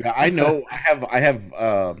 Yeah, I know. I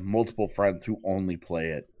have multiple friends who only play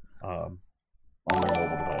it on their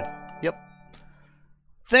mobile device. Yep.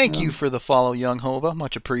 Thank you for the follow, Young Hova.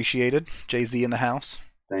 Much appreciated. Jay-Z in the house.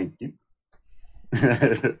 Thank you.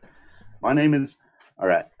 My name is... All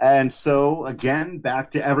right. And so, again,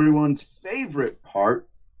 back to everyone's favorite part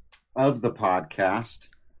of the podcast,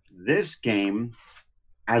 this game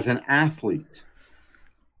as an athlete.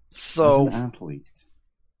 So,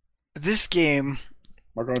 this game...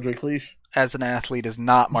 Marc-Andre Cliche? As an athlete is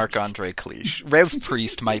not Marc-Andre Cliche. Res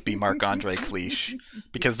Priest might be Marc-Andre Cliche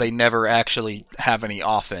because they never actually have any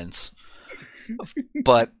offense.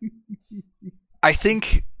 But I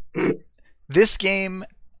think this game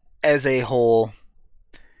as a whole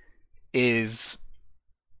is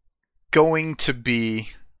going to be...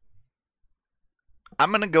 I'm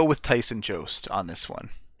going to go with Tyson Jost on this one.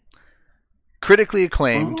 Critically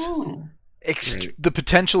acclaimed. Oh. The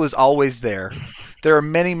potential is always there. There are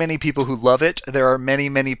many, many people who love it. There are many,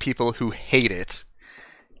 many people who hate it.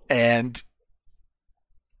 And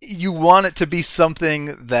you want it to be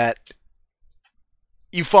something that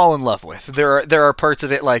you fall in love with. There are parts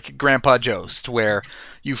of it like Grandpa Jost where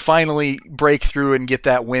you finally break through and get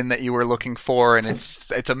that win that you were looking for, and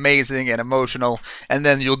it's amazing and emotional, and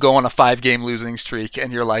then you'll go on a 5-game losing streak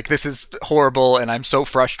and you're like, this is horrible and I'm so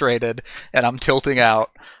frustrated and I'm tilting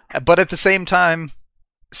out. But at the same time,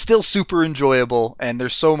 still super enjoyable, and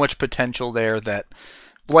there's so much potential there that,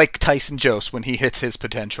 like Tyson Jost, when he hits his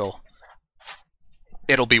potential,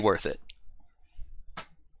 it'll be worth it.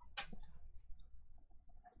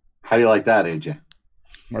 How do you like that, AJ?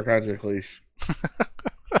 Marc-Andre Cliche.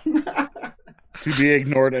 To be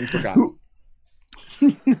ignored and forgotten.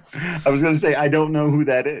 I was going to say, I don't know who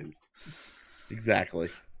that is. Exactly.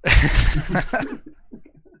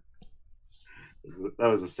 That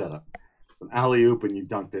was a setup. It's an alley-oop, and you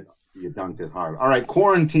dunked it. You dunked it hard. All right,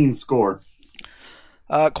 quarantine score.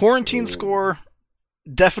 Quarantine score,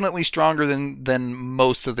 definitely stronger than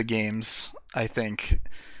most of the games, I think.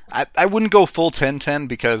 I wouldn't go full 10-10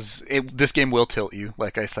 because this game will tilt you,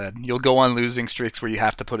 like I said. You'll go on losing streaks where you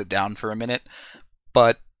have to put it down for a minute,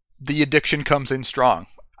 but the addiction comes in strong.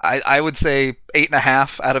 I would say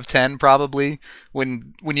 8.5 out of 10 probably.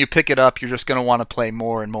 When you pick it up, you're just going to want to play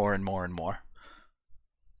more and more and more and more.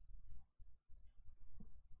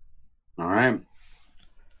 All right.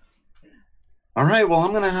 All right, well,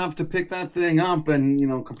 I'm going to have to pick that thing up and,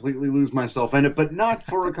 completely lose myself in it, but not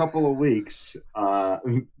for a couple of weeks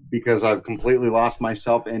because I've completely lost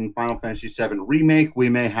myself in Final Fantasy VII Remake. We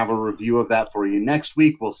may have a review of that for you next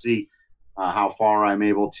week. We'll see how far I'm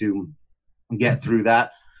able to get through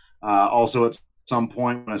that. Also, at some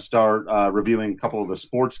point, I'm going to start reviewing a couple of the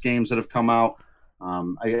sports games that have come out.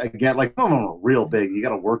 I get real big. You got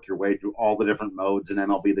to work your way through all the different modes in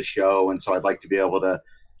MLB The Show, and so I'd like to be able to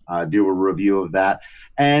do a review of that.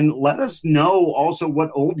 And let us know also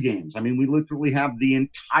what old games. I mean, we literally have the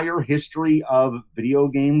entire history of video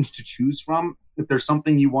games to choose from. If there's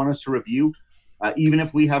something you want us to review, even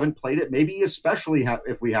if we haven't played it, maybe especially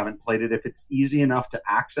if we haven't played it, if it's easy enough to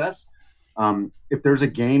access. If there's a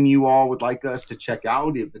game you all would like us to check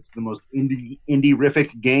out, if it's the most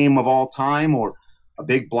indie-rific game of all time or a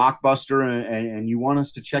big blockbuster and you want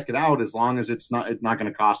us to check it out, as long as it's not going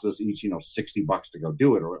to cost us each, $60 to go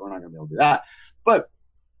do it, or we're not going to be able to do that. But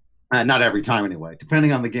not every time anyway,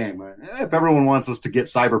 depending on the game. If everyone wants us to get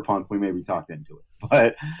Cyberpunk, we may be talked into it.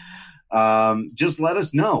 But just let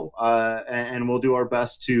us know, and we'll do our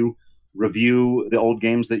best to review the old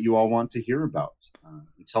games that you all want to hear about.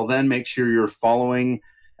 Until then, make sure you're following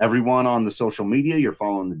everyone on the social media. You're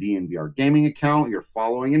following the DNVR gaming account. You're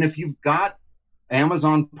following, and if you've got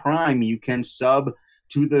Amazon Prime, you can sub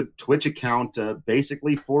to the Twitch account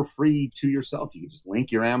basically for free to yourself. You can just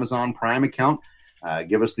link your Amazon Prime account,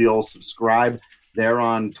 give us the old subscribe there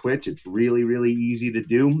on Twitch. It's really, really easy to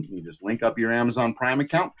do. You just link up your Amazon Prime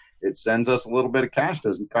account. It sends us a little bit of cash,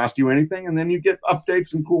 doesn't cost you anything, and then you get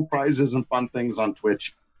updates and cool prizes and fun things on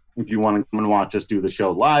Twitch if you want to come and watch us do the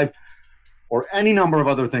show live, or any number of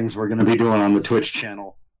other things we're going to be doing on the Twitch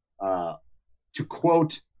channel. To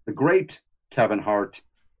quote the great Kevin Hart,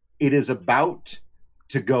 it is about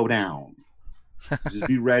to go down. Just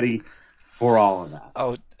be ready for all of that.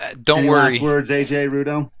 Oh, don't Any worry. Last words, AJ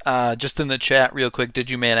Rudo? Just in the chat, real quick. Did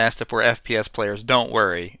you man asked if we're FPS players? Don't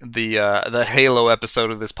worry. The Halo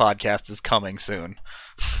episode of this podcast is coming soon.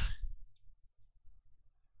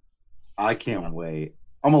 I can't wait.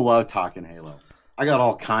 I'm gonna love talking Halo. I got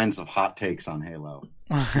all kinds of hot takes on Halo.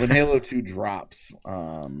 When Halo 2 drops,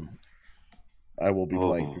 I will be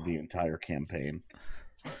playing through the entire campaign.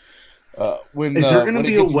 Is there going to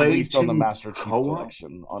be a way to on the Master Chief co-op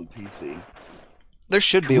Collection on PC? There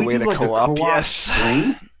should be a way to co-op, yes.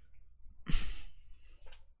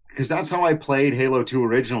 Because that's how I played Halo 2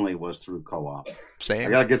 originally, was through co-op. Same.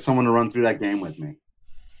 I got to get someone to run through that game with me.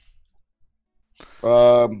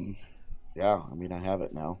 Yeah, I mean, I have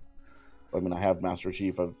it now. I mean, I have Master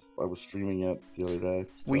Chief. I was streaming it the other day.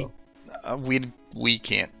 So. We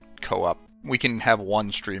can't co-op. We can have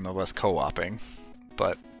one stream of us co-oping,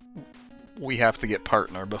 but we have to get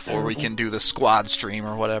partner before we can do the squad stream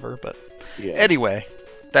or whatever. But anyway,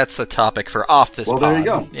 that's a topic for off this pod. There you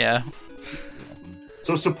go. Yeah.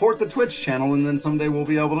 So support the Twitch channel, and then someday we'll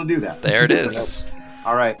be able to do that. There it is.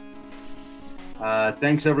 All right.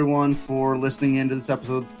 Thanks everyone for listening into this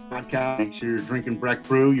episode of the podcast. Make sure you're drinking Breck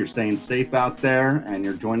Brew, you're staying safe out there, and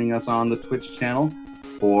you're joining us on the Twitch channel.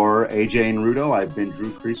 For AJ and Rudo, I've been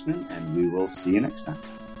Drew Kreisman, and we will see you next time.